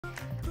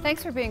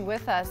Thanks for being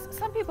with us.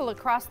 Some people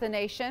across the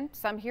nation,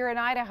 some here in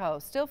Idaho,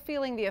 still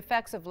feeling the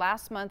effects of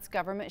last month's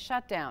government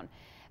shutdown,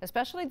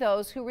 especially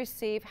those who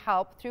receive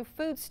help through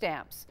food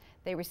stamps.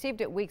 They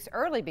received it weeks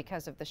early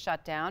because of the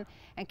shutdown.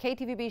 And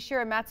KTVB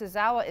Shira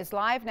Matsuzawa is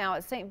live now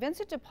at St.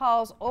 Vincent de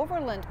Paul's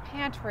Overland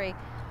Pantry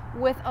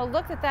with a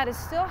look that is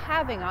still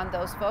having on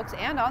those folks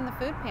and on the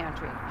food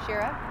pantry.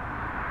 Shira?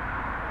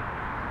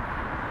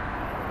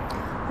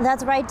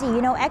 That's right, Dee.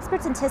 You know,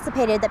 experts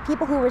anticipated that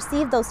people who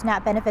received those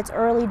SNAP benefits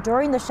early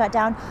during the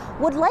shutdown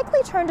would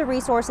likely turn to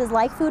resources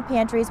like food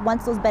pantries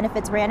once those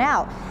benefits ran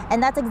out.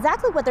 And that's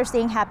exactly what they're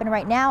seeing happen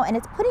right now, and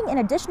it's putting an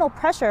additional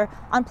pressure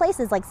on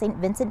places like St.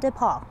 Vincent de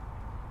Paul.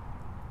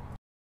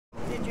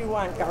 Did you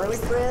want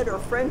garlic bread or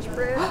French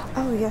bread?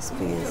 Oh, yes,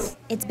 please.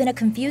 It's been a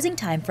confusing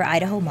time for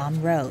Idaho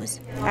mom Rose.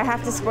 I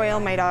have to spoil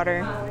my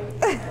daughter.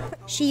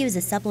 She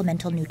uses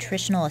Supplemental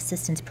Nutritional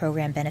Assistance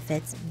Program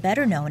benefits,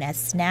 better known as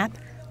SNAP,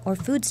 or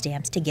food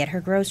stamps to get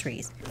her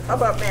groceries. How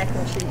about mac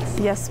and cheese?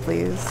 Yes,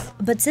 please.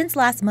 But since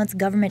last month's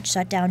government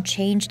shutdown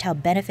changed how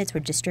benefits were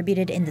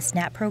distributed in the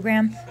SNAP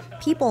program,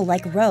 people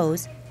like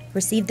Rose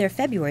received their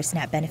February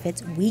SNAP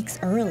benefits weeks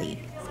early.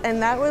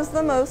 And that was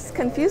the most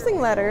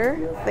confusing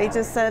letter. They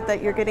just said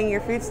that you're getting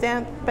your food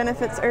stamp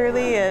benefits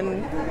early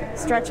and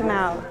stretch them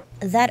out.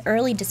 That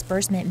early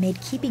disbursement made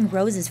keeping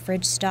Rose's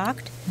fridge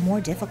stocked more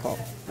difficult.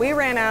 We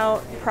ran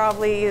out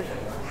probably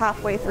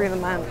halfway through the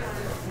month.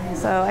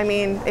 So, I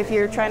mean, if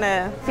you're trying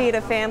to feed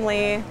a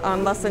family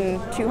on less than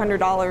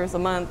 $200 a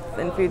month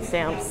in food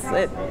stamps,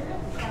 it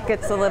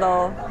gets a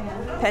little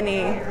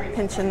penny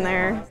pinch in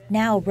there.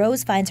 Now,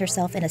 Rose finds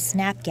herself in a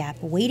SNAP gap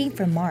waiting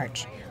for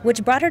March,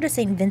 which brought her to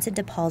St. Vincent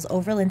de Paul's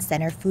Overland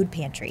Center food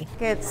pantry.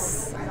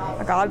 It's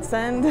a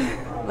godsend.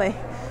 Like,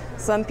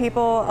 some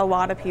people, a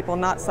lot of people,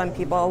 not some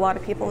people, a lot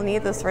of people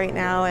need this right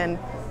now, and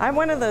I'm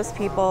one of those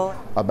people.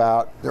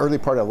 About the early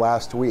part of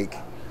last week,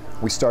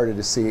 we started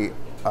to see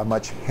a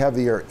much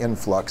heavier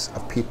influx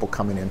of people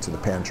coming into the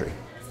pantry.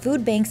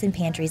 Food banks and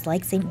pantries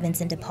like St.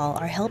 Vincent de Paul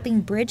are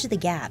helping bridge the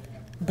gap,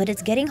 but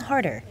it's getting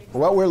harder.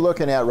 What we're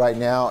looking at right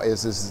now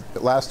is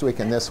last week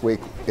and this week,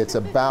 it's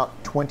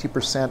about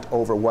 20%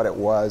 over what it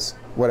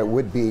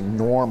would be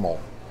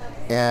normal.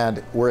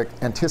 And we're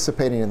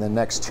anticipating in the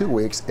next 2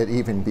 weeks it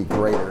even be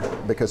greater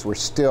because we're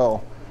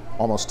still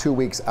almost 2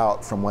 weeks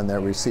out from when they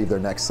receive their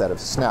next set of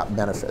SNAP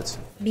benefits.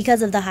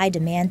 Because of the high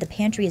demand, the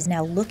pantry is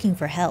now looking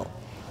for help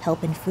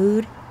in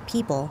food,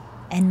 people,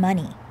 and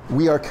money.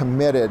 We are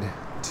committed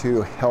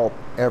to help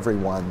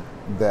everyone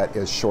that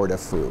is short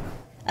of food.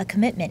 A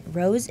commitment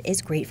Rose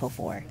is grateful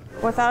for.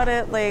 Without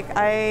it,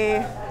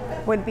 I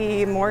would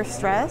be more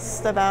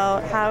stressed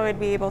about how I'd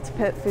be able to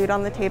put food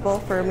on the table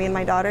for me and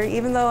my daughter.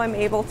 Even though I'm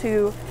able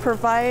to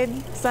provide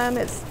some,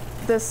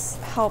 this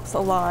helps a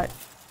lot.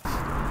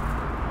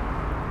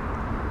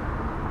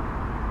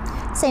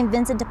 St.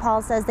 Vincent de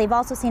Paul says they've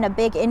also seen a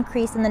big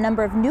increase in the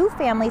number of new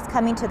families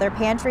coming to their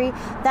pantry.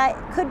 That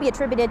could be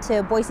attributed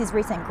to Boise's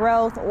recent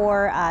growth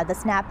or the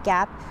SNAP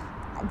gap.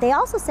 They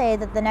also say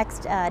that the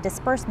next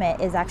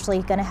disbursement is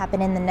actually going to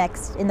happen in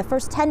the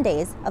first 10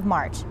 days of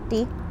March.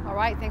 Dee? All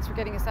right, thanks for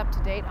getting us up to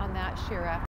date on that, Shira.